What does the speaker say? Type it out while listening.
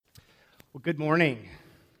Well, good morning.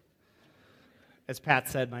 As Pat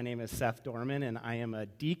said, my name is Seth Dorman, and I am a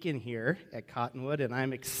deacon here at Cottonwood, and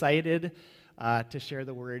I'm excited to share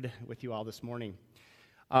the word with you all this morning.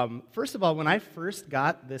 First of all, when I first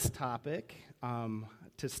got this topic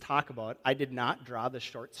to talk about, I did not draw the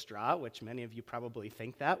short straw, which many of you probably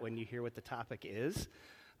think that when you hear what the topic is.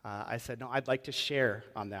 I said, no, I'd like to share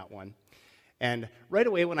on that one. And right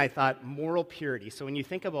away when I thought moral purity, so when you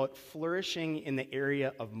think about flourishing in the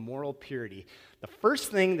area of moral purity, the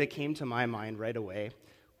first thing that came to my mind right away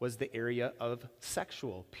was the area of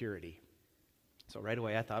sexual purity. So right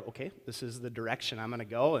away I thought, okay, this is the direction I'm going to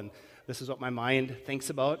go, and this is what my mind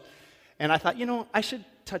thinks about. And I thought, I should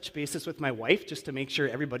touch bases with my wife just to make sure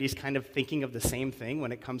everybody's kind of thinking of the same thing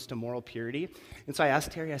when it comes to moral purity. And so I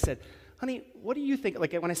asked Terry, I said, honey, what do you think,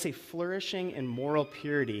 like when I say flourishing in moral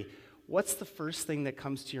purity, what's the first thing that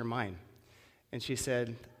comes to your mind? And she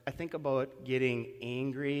said, I think about getting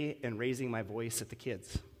angry and raising my voice at the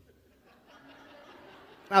kids.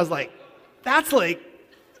 I was like, that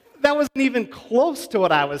wasn't even close to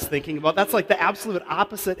what I was thinking about. That's like the absolute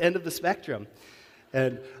opposite end of the spectrum.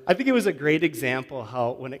 And I think it was a great example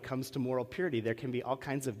how when it comes to moral purity, there can be all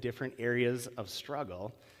kinds of different areas of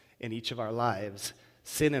struggle in each of our lives,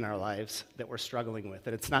 sin in our lives that we're struggling with.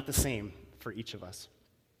 And it's not the same for each of us.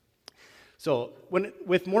 So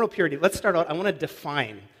with moral purity, let's start out. I want to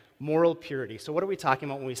define moral purity. So what are we talking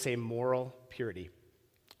about when we say moral purity?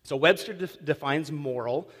 So Webster defines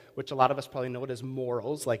moral, which a lot of us probably know it as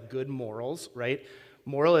morals, like good morals, right?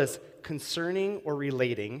 Moral is concerning or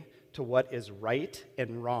relating to what is right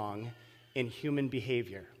and wrong in human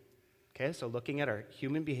behavior. Okay, so looking at our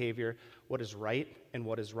human behavior, what is right and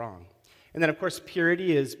what is wrong. And then, of course,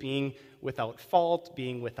 purity is being without fault,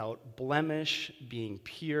 being without blemish, being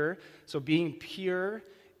pure. So being pure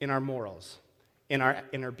in our morals, in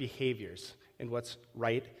our behaviors, in what's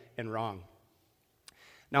right and wrong.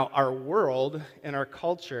 Now, our world and our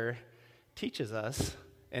culture teaches us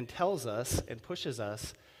and tells us and pushes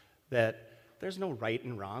us that there's no right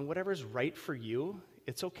and wrong. Whatever's right for you,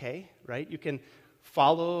 it's okay, right? You can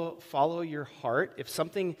follow your heart. If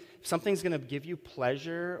something's going to give you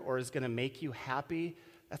pleasure or is going to make you happy,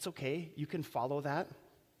 that's okay. You can follow that.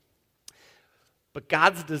 But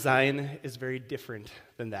God's design is very different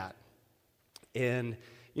than that. And,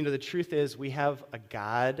 the truth is we have a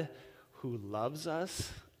God who loves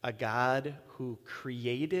us, a God who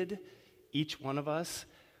created each one of us,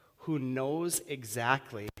 who knows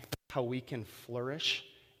exactly how we can flourish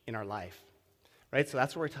in our life. Right? So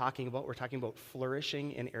that's what we're talking about. We're talking about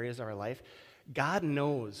flourishing in areas of our life. God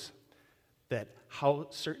knows that how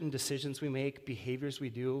certain decisions we make, behaviors we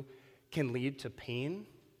do, can lead to pain,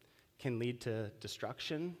 can lead to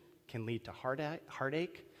destruction, can lead to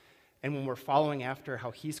heartache. And when we're following after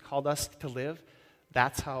how He's called us to live,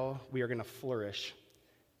 that's how we are going to flourish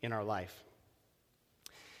in our life.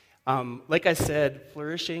 Like I said,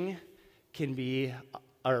 flourishing can be,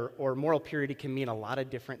 or moral purity can mean a lot of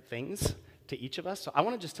different things to each of us. So I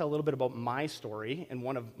want to just tell a little bit about my story and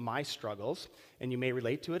one of my struggles, and you may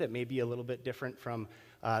relate to it. It may be a little bit different from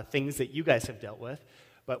things that you guys have dealt with.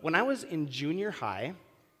 But when I was in junior high,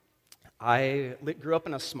 I grew up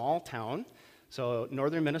in a small town, so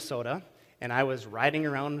northern Minnesota, and I was riding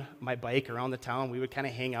around my bike around the town. We would kind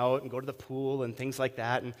of hang out and go to the pool and things like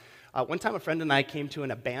that. And one time a friend and I came to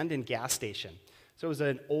an abandoned gas station. So it was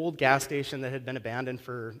an old gas station that had been abandoned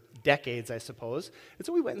for decades, I suppose. And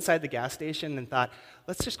so we went inside the gas station and thought,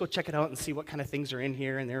 let's just go check it out and see what kind of things are in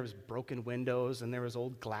here. And there was broken windows, and there was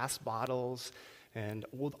old glass bottles and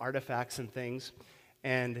old artifacts and things.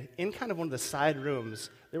 And in kind of one of the side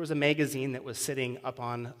rooms, there was a magazine that was sitting up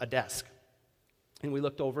on a desk. And we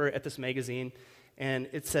looked over at this magazine, and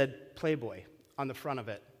it said Playboy on the front of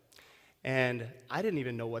it. And I didn't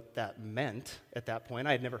even know what that meant at that point.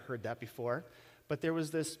 I had never heard that before. But there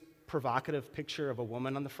was this provocative picture of a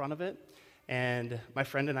woman on the front of it, and my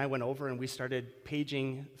friend and I went over and we started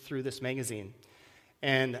paging through this magazine.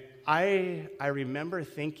 And I remember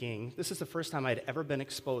thinking, this is the first time I'd ever been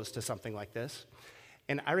exposed to something like this,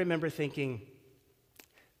 and I remember thinking,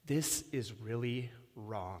 this is really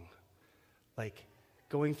wrong. Like,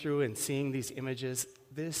 going through and seeing these images,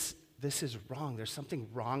 this is wrong. There's something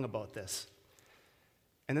wrong about this.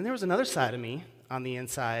 And then there was another side of me on the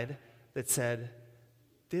inside that said,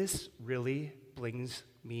 this really brings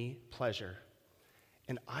me pleasure.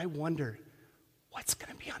 And I wonder, what's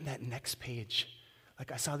going to be on that next page?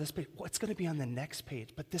 Like, I saw this page, what's going to be on the next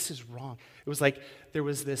page? But this is wrong. It was like there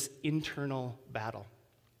was this internal battle.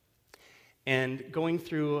 And going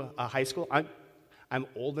through high school, I'm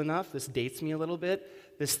old enough, this dates me a little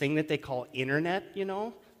bit, this thing that they call internet,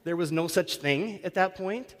 there was no such thing at that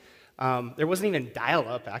point. There wasn't even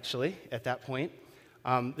dial-up, actually, at that point.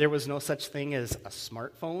 There was no such thing as a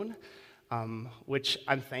smartphone, which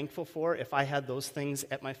I'm thankful for. If I had those things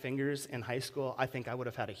at my fingers in high school, I think I would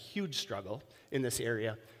have had a huge struggle in this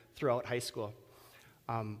area throughout high school.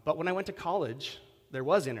 But when I went to college, there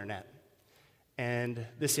was internet, and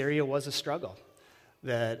this area was a struggle.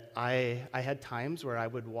 That I had times where I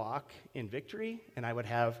would walk in victory, and I would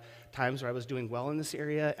have times where I was doing well in this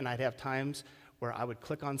area, and I'd have times where I would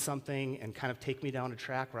click on something and kind of take me down a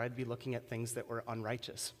track where I'd be looking at things that were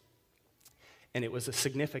unrighteous. And it was a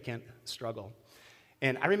significant struggle.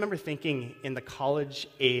 And I remember thinking in the college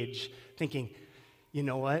age, thinking, you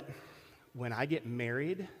know what? When I get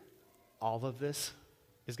married, all of this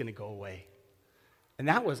is going to go away. And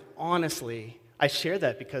that was honestly, I share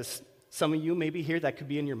that because some of you maybe here that could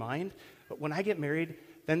be in your mind, but when I get married,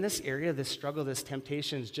 then this area, this struggle, this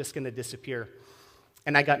temptation is just going to disappear.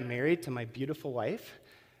 And I got married to my beautiful wife,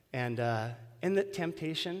 and the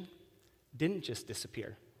temptation didn't just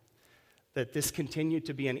disappear. That this continued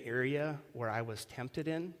to be an area where I was tempted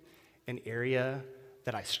in, an area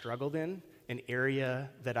that I struggled in, an area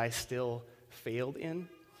that I still failed in.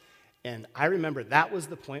 And I remember that was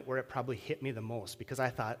the point where it probably hit me the most, because I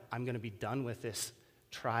thought, I'm going to be done with this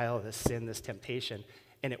trial, this sin, this temptation,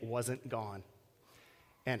 and it wasn't gone.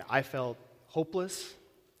 And I felt hopeless.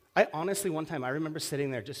 I honestly, one time, I remember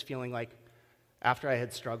sitting there just feeling like, after I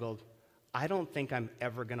had struggled, I don't think I'm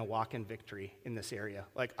ever going to walk in victory in this area.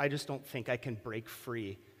 Like, I just don't think I can break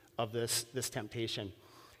free of this temptation.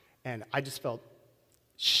 And I just felt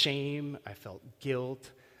shame, I felt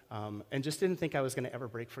guilt, and just didn't think I was going to ever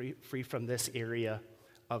break free from this area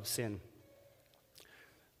of sin.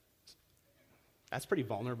 That's pretty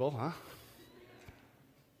vulnerable, huh?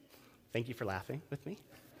 Thank you for laughing with me.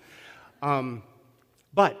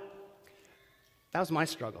 But that was my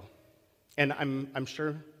struggle. And I'm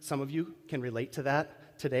sure some of you can relate to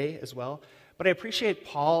that today as well. But I appreciate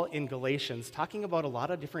Paul in Galatians talking about a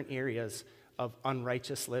lot of different areas of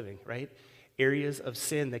unrighteous living, right? Areas of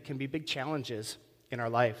sin that can be big challenges in our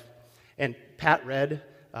life. And Pat read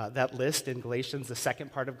that list in Galatians, the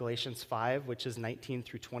second part of Galatians 5, which is 19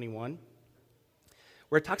 through 21,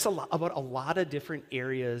 where it talks about a lot of different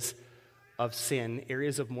areas of sin,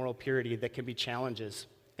 areas of moral purity that can be challenges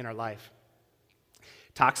in our life.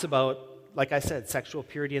 It talks about, like I said, sexual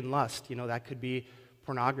purity and lust. You know, that could be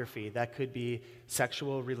pornography. That could be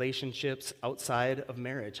sexual relationships outside of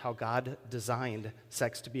marriage, how God designed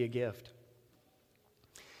sex to be a gift.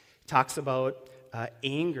 It talks about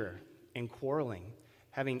anger and quarreling,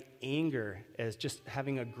 having anger as just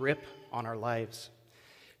having a grip on our lives.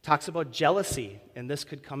 It talks about jealousy, and this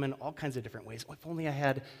could come in all kinds of different ways. If only I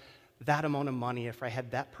had that amount of money, if I had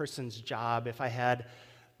that person's job, if I had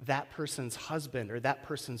that person's husband or that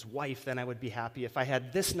person's wife, then I would be happy. If I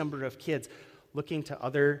had this number of kids, looking to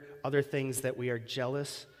other things that we are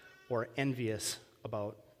jealous or envious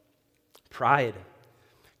about. Pride,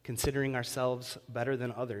 considering ourselves better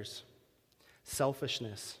than others.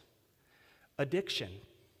 Selfishness. Addiction.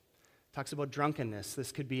 Talks about drunkenness.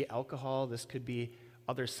 This could be alcohol, this could be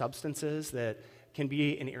other substances that can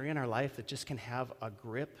be an area in our life that just can have a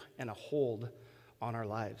grip and a hold on our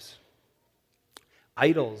lives.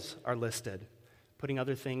 Idols are listed, putting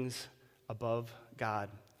other things above God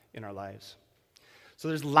in our lives. So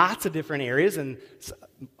there's lots of different areas, and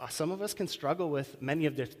some of us can struggle with many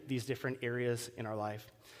of these different areas in our life.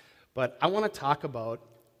 But I want to talk about,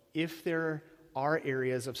 if there are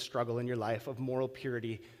areas of struggle in your life, of moral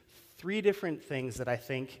purity, 3 different things that I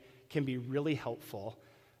think can be really helpful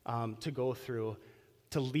to go through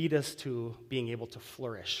to lead us to being able to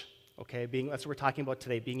flourish, okay? That's what we're talking about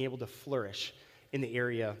today, being able to flourish in the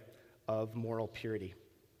area of moral purity.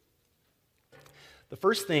 The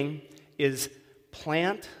first thing is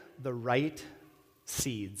plant the right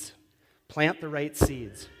seeds. Plant the right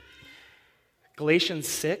seeds. Galatians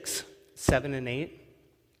 6, 7 and 8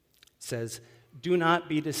 says, "Do not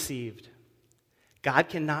be deceived. God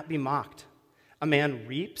cannot be mocked. A man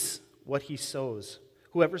reaps what he sows.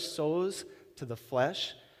 Whoever sows to the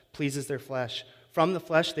flesh pleases their flesh. From the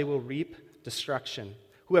flesh they will reap destruction.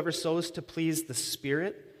 Whoever sows to please the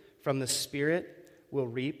Spirit, from the Spirit will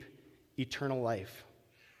reap eternal life."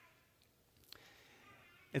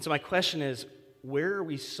 And so my question is, where are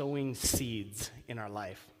we sowing seeds in our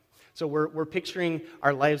life? So we're picturing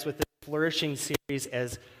our lives with this Flourishing series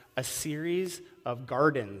as a series of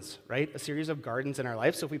gardens, right? A series of gardens in our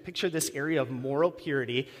life. So if we picture this area of moral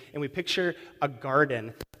purity, and we picture a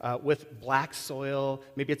garden with black soil,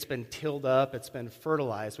 maybe it's been tilled up, it's been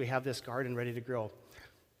fertilized, we have this garden ready to grow.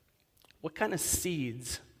 What kind of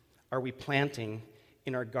seeds are we planting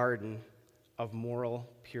in our garden of moral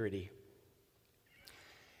purity.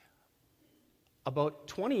 About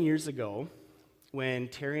 20 years ago, when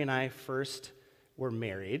Terry and I first were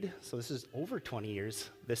married, so this is over 20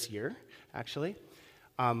 years this year, actually.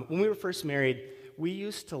 When we were first married, we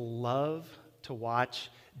used to love to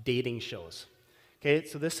watch dating shows. Okay,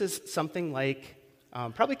 so this is something like,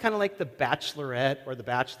 probably kind of like The Bachelorette or The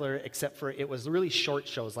Bachelor, except for it was really short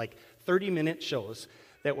shows, like 30-minute shows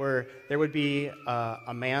there would be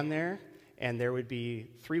a man there, and there would be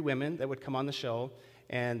 3 women that would come on the show,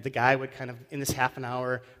 and the guy would kind of, in this half an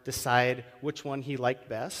hour, decide which one he liked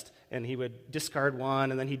best, and he would discard one,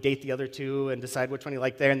 and then he'd date the other 2 and decide which one he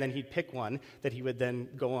liked there, and then he'd pick one that he would then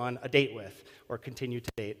go on a date with or continue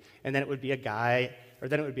to date. And then it would be a guy, or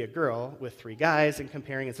then it would be a girl with 3 guys and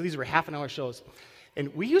comparing. And so these were half-an-hour shows.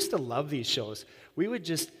 And we used to love these shows. We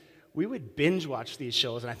would binge watch these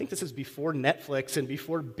shows, and I think this is before Netflix and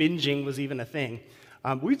before binging was even a thing.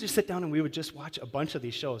 We'd just sit down and we would just watch a bunch of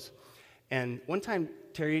these shows. And one time,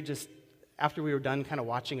 Terry just, after we were done kind of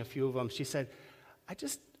watching a few of them, she said,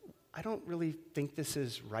 I don't really think this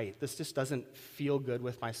is right. This just doesn't feel good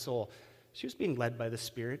with my soul. She was being led by the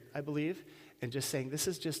Spirit, I believe, and just saying,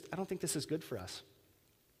 I don't think this is good for us.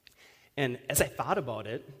 And as I thought about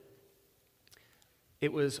it,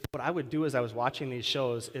 it was, what I would do as I was watching these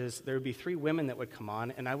shows is there would be 3 women that would come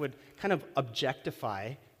on, and I would kind of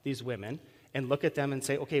objectify these women and look at them and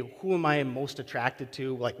say, okay, who am I most attracted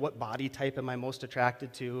to? Like, what body type am I most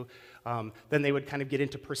attracted to? Then they would kind of get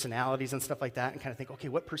into personalities and stuff like that and kind of think, okay,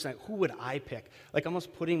 who would I pick? Like,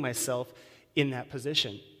 almost putting myself in that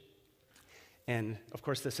position. And, of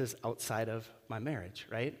course, this is outside of my marriage,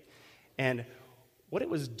 right? And what it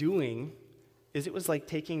was doing is it was like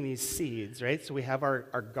taking these seeds, right? So we have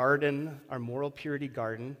our garden, our moral purity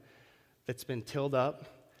garden that's been tilled up,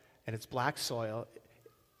 and it's black soil.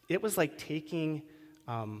 It was like taking,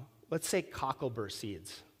 let's say, cocklebur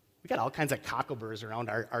seeds. We got all kinds of cockleburs around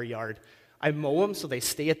our yard. I mow them so they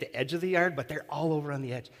stay at the edge of the yard, but they're all over on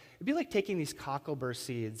the edge. It'd be like taking these cocklebur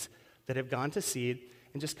seeds that have gone to seed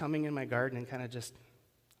and just coming in my garden and kind of just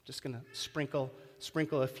going to sprinkle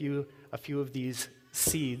a few of these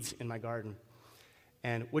seeds in my garden.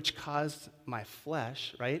 And which caused my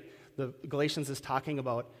flesh, right? The Galatians is talking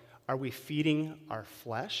about, are we feeding our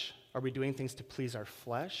flesh? Are we doing things to please our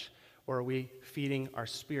flesh? Or are we feeding our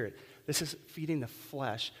spirit? This is feeding the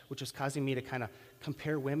flesh, which was causing me to kind of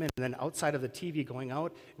compare women. And then outside of the TV going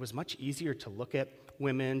out, it was much easier to look at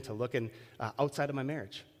women, to look outside of my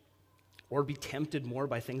marriage. Or be tempted more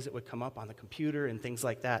by things that would come up on the computer and things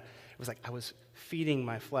like that. It was like I was feeding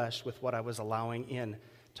my flesh with what I was allowing in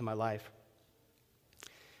to my life.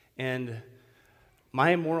 And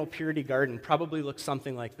my moral purity garden probably looks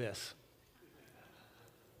something like this.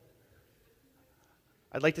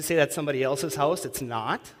 I'd like to say that's somebody else's house. It's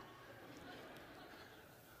not.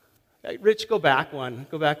 Rich, go back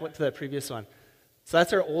to the previous one. So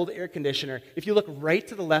that's our old air conditioner. If you look right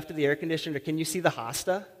to the left of the air conditioner, can you see the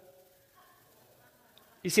hosta?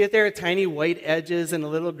 You see it there, tiny white edges and a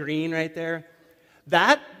little green right there?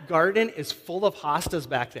 That garden is full of hostas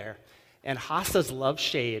back there. And hostas love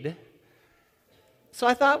shade. So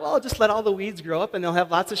I thought, well, I'll just let all the weeds grow up and they'll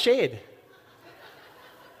have lots of shade.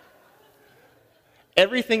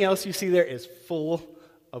 Everything else you see there is full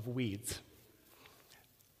of weeds.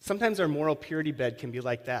 Sometimes our moral purity bed can be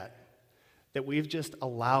like that we've just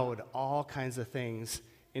allowed all kinds of things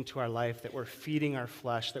into our life, that we're feeding our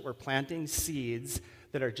flesh, that we're planting seeds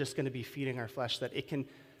that are just going to be feeding our flesh, that it can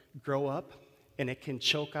grow up and it can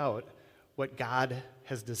choke out what God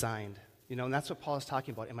has designed. And that's what Paul is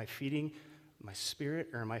talking about. Am I feeding my spirit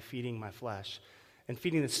or am I feeding my flesh? And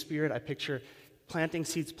feeding the spirit, I picture planting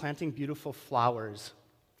seeds, planting beautiful flowers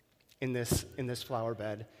in this flower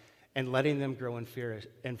bed and letting them grow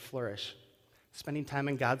and flourish. Spending time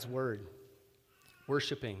in God's word,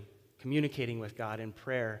 worshiping, communicating with God in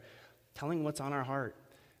prayer, telling what's on our heart.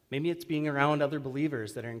 Maybe it's being around other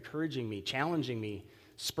believers that are encouraging me, challenging me,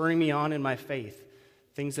 spurring me on in my faith,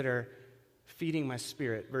 things that are feeding my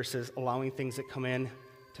spirit versus allowing things that come in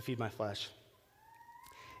to feed my flesh.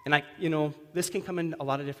 And this can come in a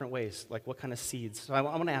lot of different ways, like what kind of seeds. So I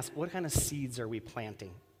want to ask, what kind of seeds are we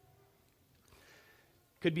planting?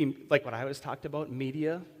 Could be like what I always talked about,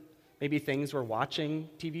 media. Maybe things we're watching,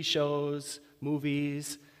 TV shows,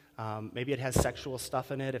 movies. Maybe it has sexual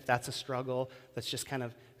stuff in it. If that's a struggle, that's just kind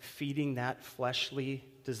of feeding that fleshly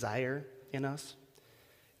desire in us.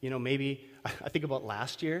 Maybe, I think about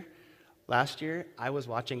last year. Last year, I was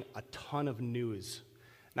watching a ton of news.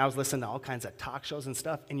 And I was listening to all kinds of talk shows and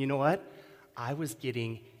stuff. And you know what? I was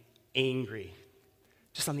getting angry.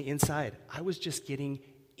 Just on the inside, I was just getting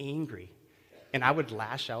angry. And I would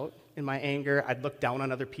lash out in my anger. I'd look down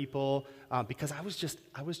on other people because I was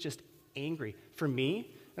just angry. For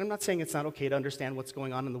me, and I'm not saying it's not okay to understand what's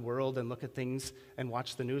going on in the world and look at things and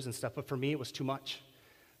watch the news and stuff, but for me, it was too much.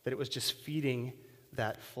 That it was just feeding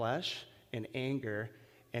that flesh and anger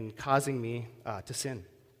and causing me to sin.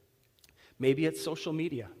 Maybe it's social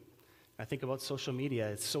media. I think about social media.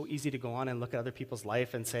 It's so easy to go on and look at other people's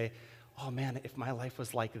life and say, oh man, if my life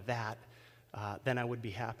was like that, then I would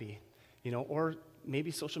be happy. Or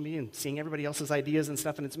maybe social media and seeing everybody else's ideas and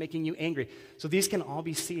stuff, and it's making you angry. So these can all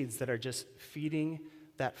be seeds that are just feeding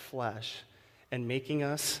that flesh and making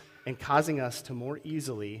us and causing us to more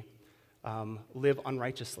easily live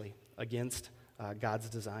unrighteously against God's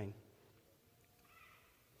design.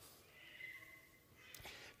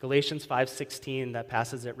 Galatians 5:16, that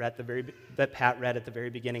passage that Pat read at the very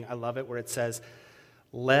beginning, I love it, where it says,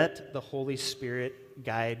 let the Holy Spirit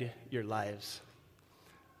guide your lives.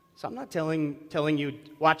 So I'm not telling you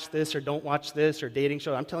watch this or don't watch this or dating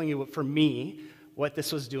show. I'm telling you, for me, what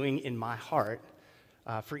this was doing in my heart.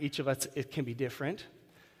 For each of us, it can be different.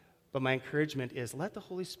 But my encouragement is let the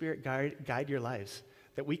Holy Spirit guide your lives.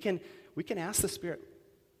 That we can ask the Spirit,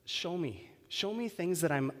 show me things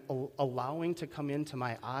that I'm allowing to come into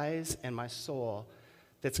my eyes and my soul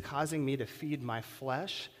that's causing me to feed my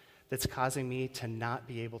flesh, that's causing me to not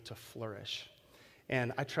be able to flourish.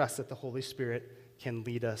 And I trust that the Holy Spirit can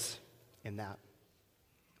lead us in that.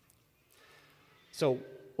 So,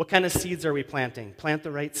 what kind of seeds are we planting? Plant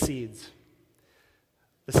the right seeds.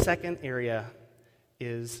 The second area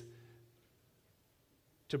is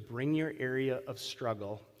to bring your area of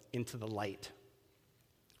struggle into the light.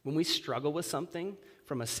 When we struggle with something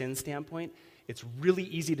from a sin standpoint, it's really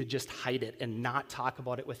easy to just hide it and not talk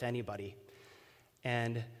about it with anybody.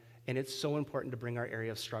 And it's so important to bring our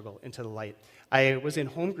area of struggle into the light. I was in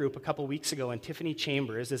home group a couple weeks ago, and Tiffany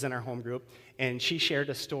Chambers is in our home group, and she shared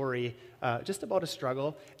a story just about a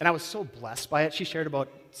struggle, and I was so blessed by it. She shared about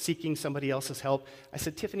seeking somebody else's help. I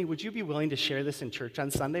said, Tiffany, would you be willing to share this in church on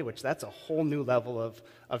Sunday? Which that's a whole new level of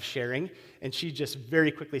sharing, and she just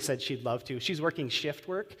very quickly said she'd love to. She's working shift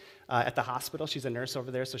work at the hospital. She's a nurse over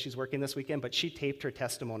there, so she's working this weekend, but she taped her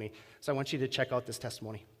testimony. So I want you to check out this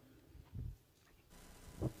testimony.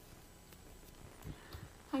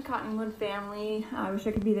 Hi, Cottonwood family. I wish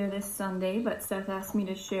I could be there this Sunday, but Seth asked me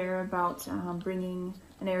to share about bringing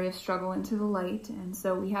an area of struggle into the light. And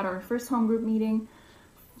so we had our first home group meeting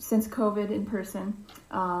since COVID in person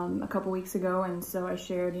a couple weeks ago. And so I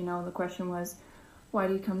shared, the question was, why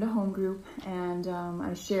do you come to home group? And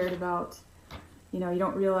I shared about, you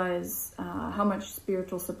don't realize how much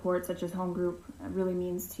spiritual support such as home group really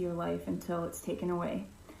means to your life until it's taken away.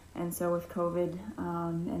 And so with COVID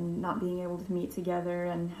and not being able to meet together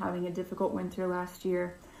and having a difficult winter last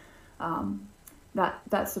year,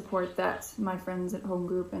 that support that my friends at home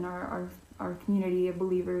group and our community of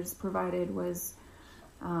believers provided was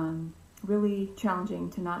really challenging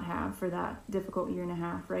to not have for that difficult year and a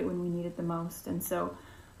half, right when we needed the most. And so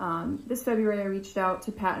this February I reached out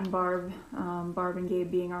to Pat and Barb and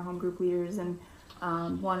Gabe being our home group leaders, and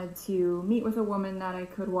wanted to meet with a woman that I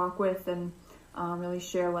could walk with and really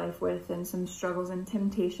share life with, and some struggles and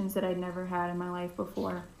temptations that I'd never had in my life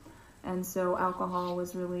before. And so alcohol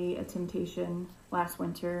was really a temptation last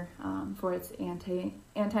winter for its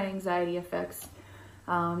anti-anxiety effects,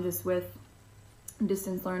 just with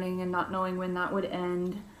distance learning and not knowing when that would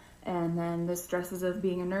end, and then the stresses of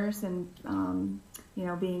being a nurse and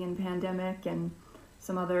being in pandemic and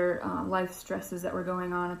some other life stresses that were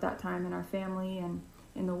going on at that time in our family and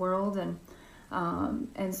in the world.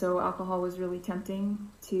 And so alcohol was really tempting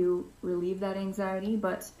to relieve that anxiety,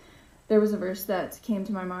 but there was a verse that came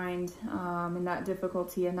to my mind in that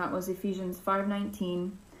difficulty, and that was Ephesians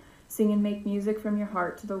 5:19, sing and make music from your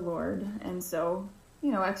heart to the Lord. And so,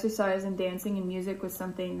 exercise and dancing and music was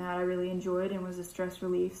something that I really enjoyed and was a stress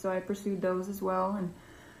relief, so I pursued those as well, and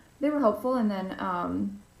they were helpful. And then,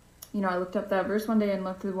 I looked up that verse one day and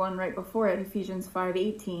looked at the one right before it, Ephesians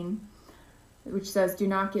 5:18, which says, do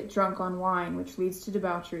not get drunk on wine, which leads to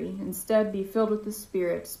debauchery. Instead, be filled with the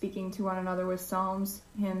Spirit, speaking to one another with psalms,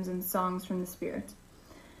 hymns, and songs from the Spirit.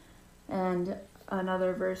 And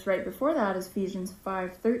another verse right before that is Ephesians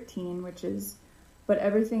 5:13, which is, but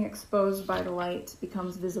everything exposed by the light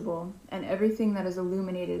becomes visible, and everything that is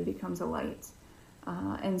illuminated becomes a light.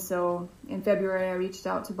 And so in February, I reached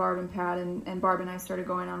out to Barb and Pat, and Barb and I started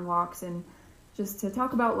going on walks and just to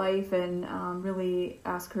talk about life and really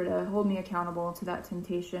ask her to hold me accountable to that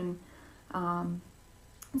temptation.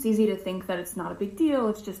 It's easy to think that it's not a big deal,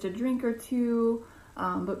 it's just a drink or two,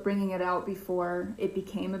 but bringing it out before it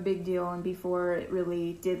became a big deal and before it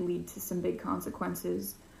really did lead to some big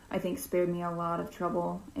consequences I think spared me a lot of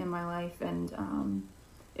trouble in my life, and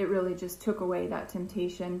it really just took away that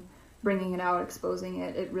temptation, bringing it out, exposing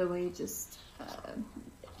it. It really just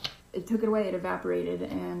it took it away. It evaporated,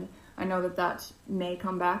 and I know that may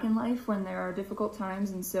come back in life when there are difficult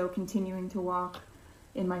times, and so continuing to walk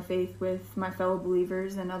in my faith with my fellow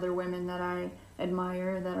believers and other women that I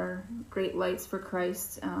admire that are great lights for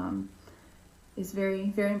Christ is very,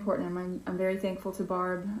 very important. I'm very thankful to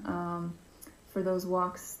Barb for those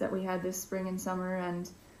walks that we had this spring and summer, and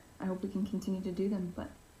I hope we can continue to do them, but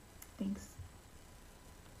thanks.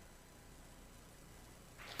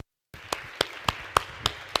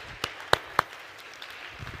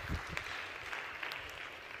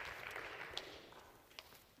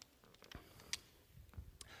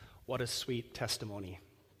 What a sweet testimony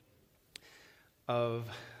of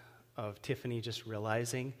Tiffany just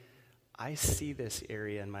realizing, I see this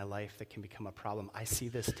area in my life that can become a problem. I see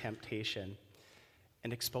this temptation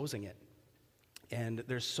and exposing it. And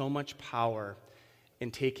there's so much power in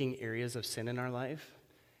taking areas of sin in our life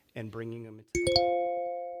and bringing them into the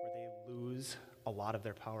light where they lose a lot of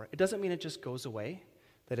their power. It doesn't mean it just goes away,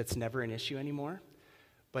 that it's never an issue anymore,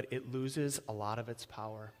 but it loses a lot of its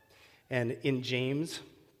power. And in James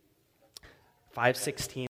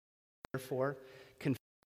 5:16, therefore, confess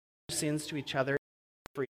your sins to each other,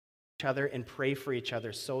 for each other, and pray for each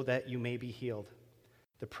other so that you may be healed.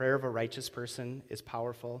 The prayer of a righteous person is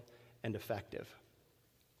powerful and effective.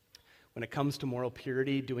 When it comes to moral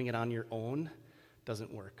purity, doing it on your own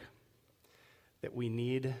doesn't work. That we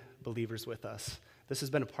need believers with us. This has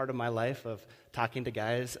been a part of my life of talking to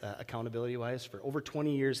guys, accountability-wise, for over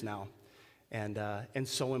 20 years now, and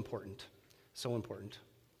so important, so important.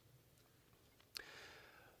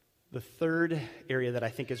 The third area that I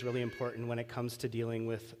think is really important when it comes to dealing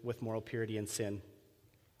with moral purity and sin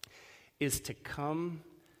is to come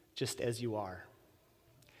just as you are.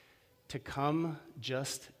 To come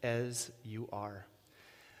just as you are.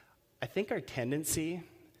 I think our tendency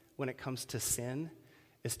when it comes to sin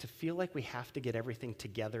is to feel like we have to get everything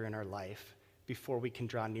together in our life before we can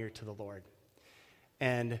draw near to the Lord.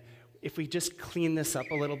 And if we just clean this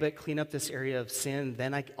up a little bit, clean up this area of sin,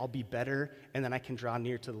 then I'll be better, and then I can draw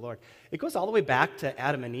near to the Lord. It goes all the way back to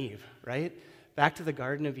Adam and Eve, right? Back to the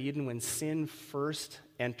Garden of Eden when sin first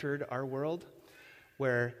entered our world,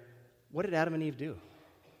 where what did Adam and Eve do?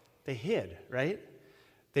 They hid, right?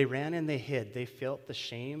 They ran and they hid. They felt the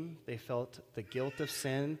shame, they felt the guilt of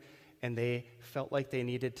sin, and they felt like they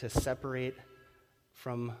needed to separate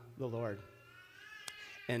from the Lord.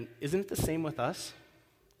 And isn't it the same with us?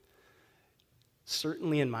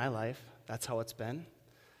 Certainly in my life, that's how it's been.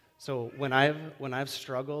 So when I've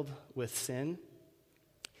struggled with sin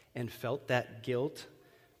and felt that guilt,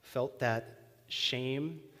 felt that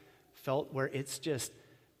shame, felt where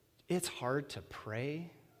it's hard to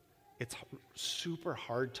pray, it's super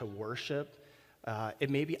hard to worship. It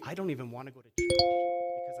may be I don't even want to go to church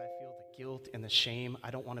because I feel the guilt and the shame. I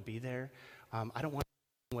don't want to be there. I don't want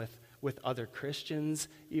to be with other Christians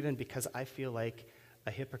even because I feel like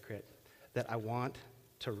a hypocrite. That I want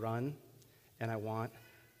to run and I want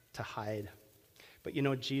to hide. But you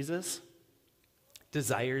know, Jesus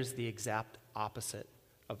desires the exact opposite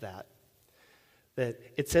of that. That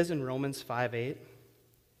it says in Romans 5:8,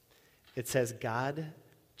 it says, God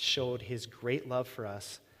showed his great love for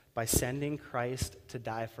us by sending Christ to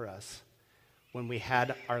die for us when we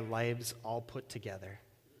had our lives all put together.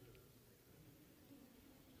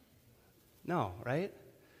 No, right?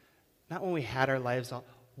 Not when we had our lives all...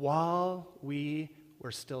 While we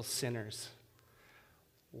were still sinners.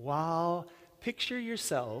 Picture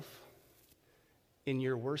yourself in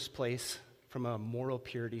your worst place from a moral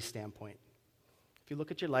purity standpoint. If you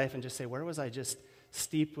look at your life and just say, where was I just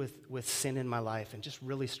steeped with sin in my life and just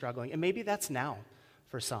really struggling? And maybe that's now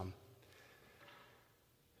for some.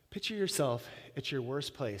 Picture yourself at your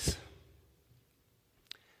worst place.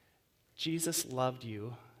 Jesus loved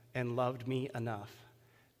you and loved me enough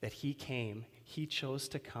that he came, he chose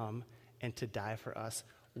to come and to die for us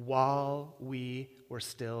while we were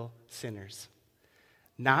still sinners.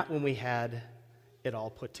 Not when we had it all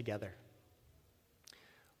put together.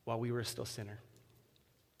 While we were still sinner.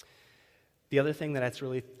 The other thing that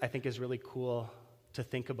I think is really cool to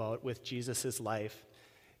think about with Jesus' life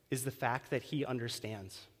is the fact that he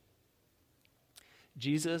understands.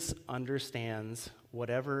 Jesus understands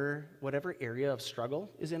whatever area of struggle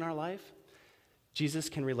is in our life. Jesus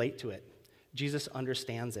can relate to it. Jesus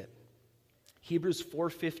understands it. Hebrews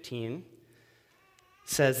 4:15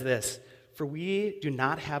 says this, "For we do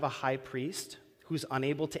not have a high priest who's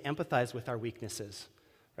unable to empathize with our weaknesses."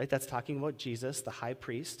 Right? That's talking about Jesus, the high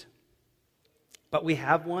priest. "But we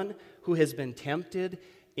have one who has been tempted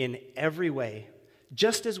in every way,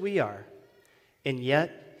 just as we are, and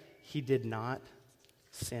yet he did not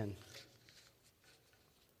sin.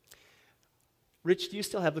 Rich, do you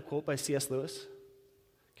still have the quote by C.S. Lewis?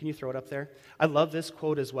 Can you throw it up there? I love this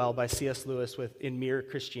quote as well by C.S. Lewis in Mere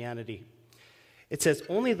Christianity. It says,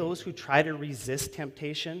 "Only those who try to resist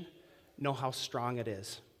temptation know how strong it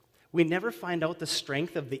is. We never find out the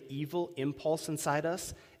strength of the evil impulse inside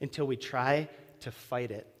us until we try to fight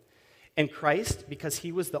it. And Christ, because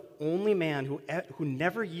he was the only man who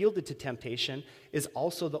never yielded to temptation, is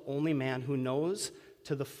also the only man who knows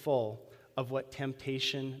to the full of what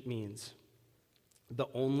temptation means. The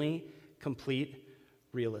only complete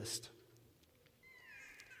realist."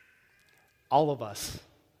 All of us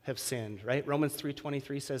have sinned, right? Romans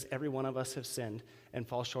 3:23 says every one of us have sinned and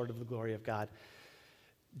fall short of the glory of God.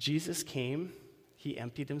 Jesus came, he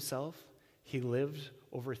emptied himself, he lived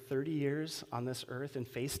over 30 years on this earth and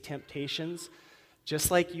faced temptations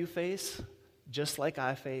just like you face, just like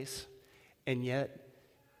I face, and yet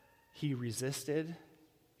he resisted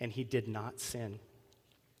and he did not sin.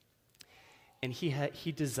 And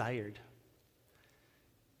he desired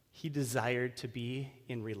to be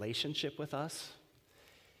in relationship with us.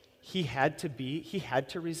 He had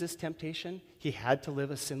to resist temptation. He had to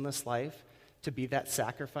live a sinless life, to be that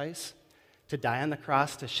sacrifice, to die on the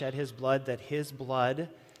cross, to shed his blood, that his blood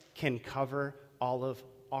can cover all of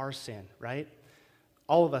our sin, right?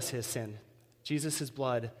 All of us has sinned. Jesus'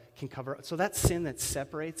 blood can cover. So that sin that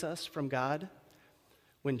separates us from God,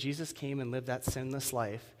 when Jesus came and lived that sinless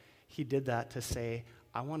life, he did that to say,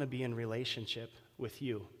 I want to be in relationship with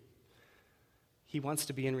you. He wants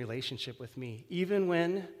to be in relationship with me. Even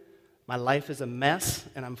when my life is a mess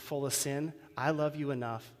and I'm full of sin, I love you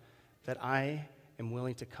enough that I am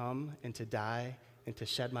willing to come and to die and to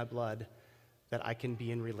shed my blood, that I can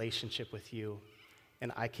be in relationship with you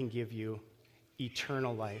and I can give you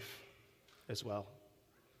eternal life as well.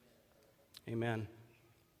 Amen.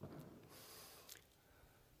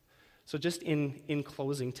 So just in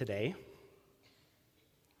closing today,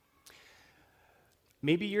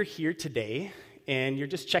 maybe you're here today and you're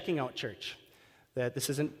just checking out church, that this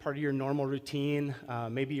isn't part of your normal routine.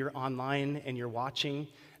 Maybe you're online and you're watching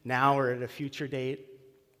now or at a future date,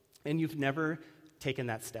 and you've never taken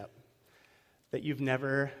that step, that you've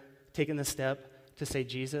never taken the step to say,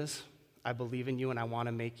 Jesus, I believe in you and I want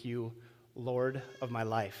to make you Lord of my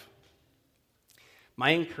life.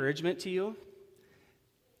 My encouragement to you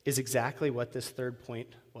is exactly what this third point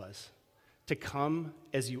was, to come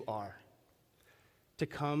as you are. To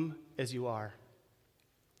come as you are.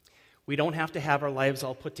 We don't have to have our lives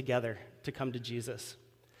all put together to come to Jesus.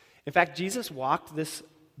 In fact, Jesus walked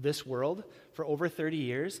this world for over 30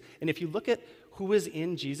 years, and if you look at who was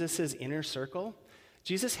in Jesus' inner circle,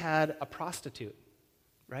 Jesus had a prostitute,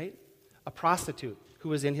 right? A prostitute who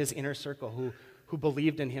was in his inner circle, who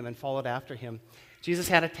believed in him and followed after him. Jesus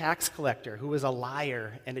had a tax collector who was a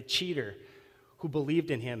liar and a cheater who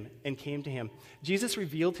believed in him and came to him. Jesus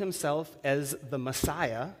revealed himself as the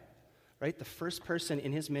Messiah, right? The first person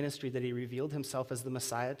in his ministry that he revealed himself as the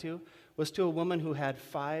Messiah to was to a woman who had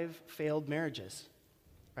 5 failed marriages,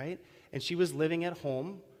 right? And she was living at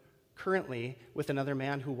home currently with another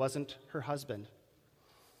man who wasn't her husband.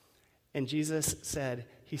 And Jesus said,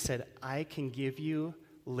 I can give you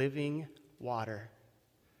living water.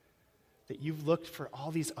 That you've looked for all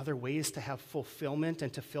these other ways to have fulfillment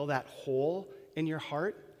and to fill that hole in your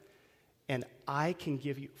heart, and I can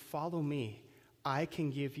give you, follow me, I can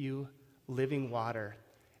give you living water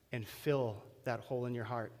and fill that hole in your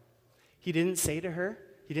heart. He didn't say to her,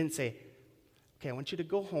 okay, I want you to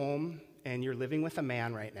go home and you're living with a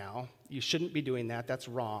man right now. You shouldn't be doing that, that's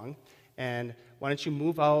wrong. And why don't you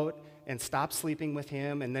move out and stop sleeping with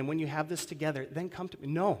him, and then when you have this together, then come to me.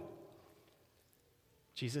 No.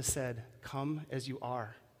 Jesus said, come as you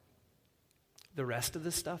are. The rest of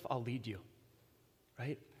this stuff, I'll lead you,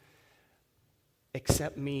 right?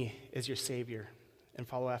 Accept me as your Savior and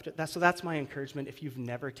follow after that. So that's my encouragement. If you've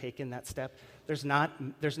never taken that step, there's not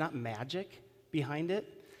magic behind it.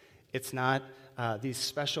 It's not these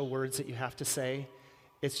special words that you have to say.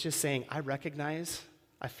 It's just saying,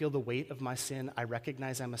 I feel the weight of my sin. I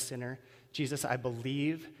recognize I'm a sinner. Jesus, I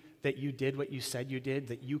believe that you did what you said you did,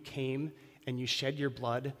 that you came and you shed your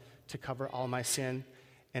blood to cover all my sin,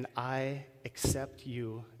 and I accept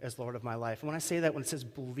you as Lord of my life. And when I say that, when it says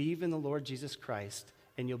believe in the Lord Jesus Christ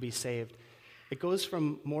and you'll be saved, it goes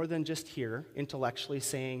from more than just here, intellectually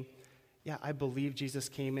saying, yeah, I believe Jesus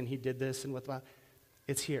came and he did this and what.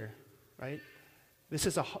 It's here, right? This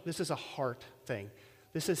is a heart thing.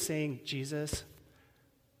 This is saying, Jesus,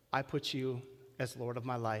 I put you as Lord of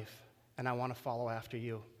my life, and I want to follow after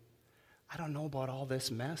you. I don't know about all this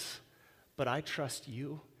mess, but I trust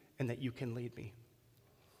you and that you can lead me.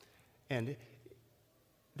 And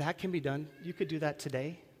that can be done. You could do that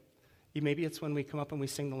today. Maybe it's when we come up and we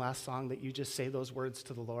sing the last song that you just say those words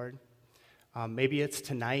to the Lord. Maybe it's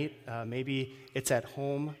tonight. Maybe it's at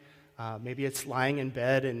home. Maybe it's lying in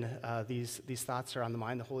bed and these thoughts are on the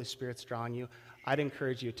mind. The Holy Spirit's drawing you. I'd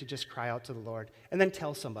encourage you to just cry out to the Lord and then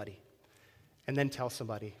tell somebody. And then tell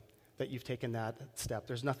somebody that you've taken that step.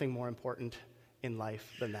 There's nothing more important in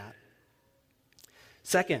life than that.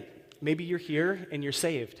 Second, maybe you're here and you're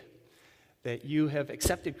saved, that you have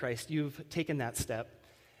accepted Christ. You've taken that step.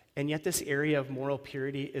 And yet this area of moral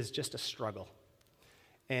purity is just a struggle.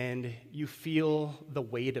 And you feel the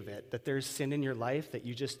weight of it, that there's sin in your life, that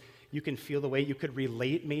you can feel the weight. You could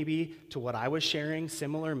relate maybe to what I was sharing,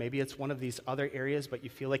 similar. Maybe it's one of these other areas, but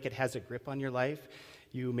you feel like it has a grip on your life.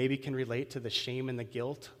 You maybe can relate to the shame and the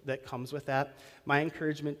guilt that comes with that. My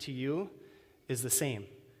encouragement to you is the same.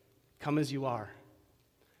 Come as you are.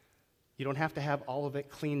 You don't have to have all of it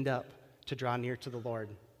cleaned up to draw near to the Lord.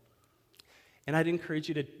 And I'd encourage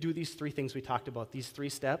you to do these three things we talked about, these 3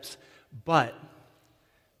 steps, but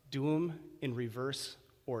do them in reverse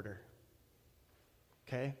order.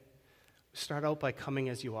 Okay? Start out by coming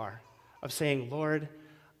as you are, of saying, Lord,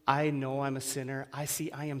 I know I'm a sinner. I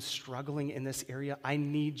see I am struggling in this area. I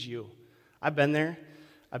need you. I've been there.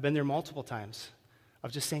 I've been there multiple times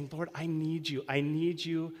of just saying, Lord, I need you. I need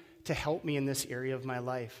you to help me in this area of my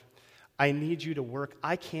life. I need you to work.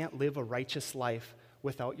 I can't live a righteous life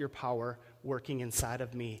without your power working inside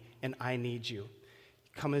of me, and I need you.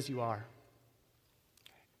 Come as you are.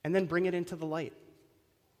 And then bring it into the light.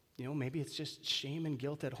 Maybe it's just shame and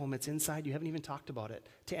guilt at home. It's inside. You haven't even talked about it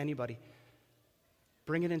to anybody.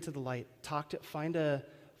 Bring it into the light. Find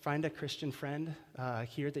a Christian friend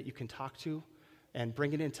here that you can talk to, and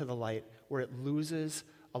bring it into the light where it loses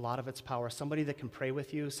a lot of its power. Somebody that can pray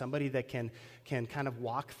with you, somebody that can kind of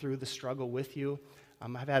walk through the struggle with you.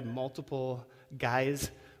 I've had multiple guys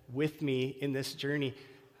with me in this journey.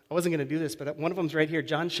 I wasn't going to do this, but one of them's right here,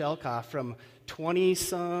 John Shelkoff from 20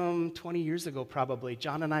 years ago probably.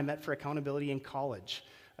 John and I met for accountability in college.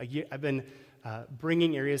 I've been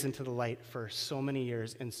bringing areas into the light for so many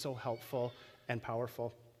years, and so helpful and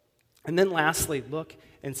powerful. And then lastly, look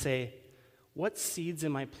and say, what seeds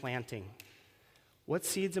am I planting? What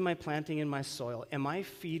seeds am I planting in my soil? Am I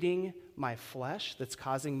feeding my flesh that's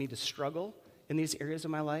causing me to struggle in these areas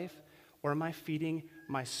of my life? Or am I feeding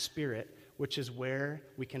my spirit, which is where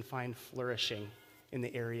we can find flourishing in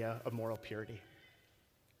the area of moral purity?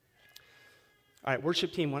 All right,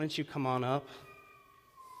 worship team, why don't you come on up?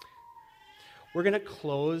 We're going to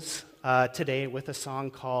close today with a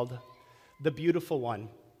song called The Beautiful One.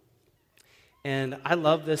 And I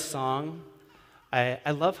love this song.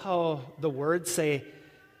 I love how the words say,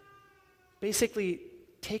 basically,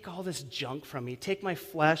 take all this junk from me. Take my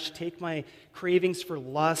flesh, take my cravings for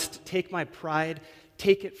lust, take my pride,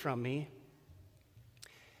 take it from me.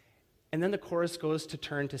 And then the chorus goes to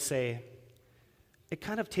turn to say, it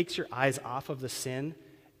kind of takes your eyes off of the sin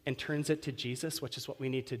and turns it to Jesus, which is what we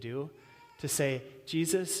need to do, to say,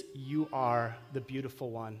 Jesus, you are the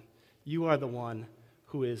beautiful one. You are the one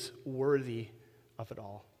who is worthy of it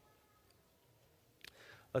all.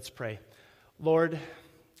 Let's pray. Lord,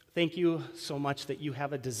 thank you so much that you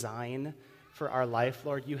have a design for our life.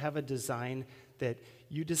 Lord, you have a design that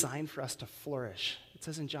you designed for us to flourish. It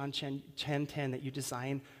says in John 10:10 that you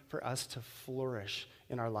design for us to flourish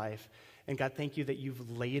in our life. And God, thank you that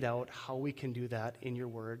you've laid out how we can do that in your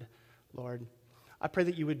word, Lord. I pray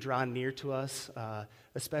that you would draw near to us,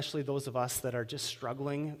 especially those of us that are just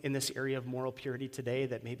struggling in this area of moral purity today,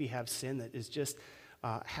 that maybe have sin that is just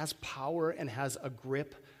has power and has a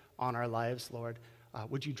grip on our lives, Lord.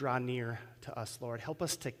 Would you draw near to us, Lord? Help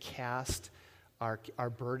us to cast our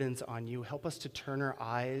burdens on you. Help us to turn our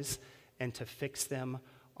eyes and to fix them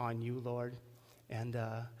on you, Lord. And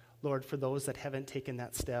Lord, for those that haven't taken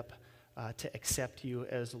that step to accept you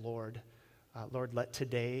as Lord, Lord, let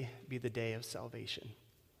today be the day of salvation.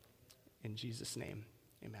 In Jesus' name,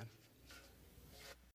 amen.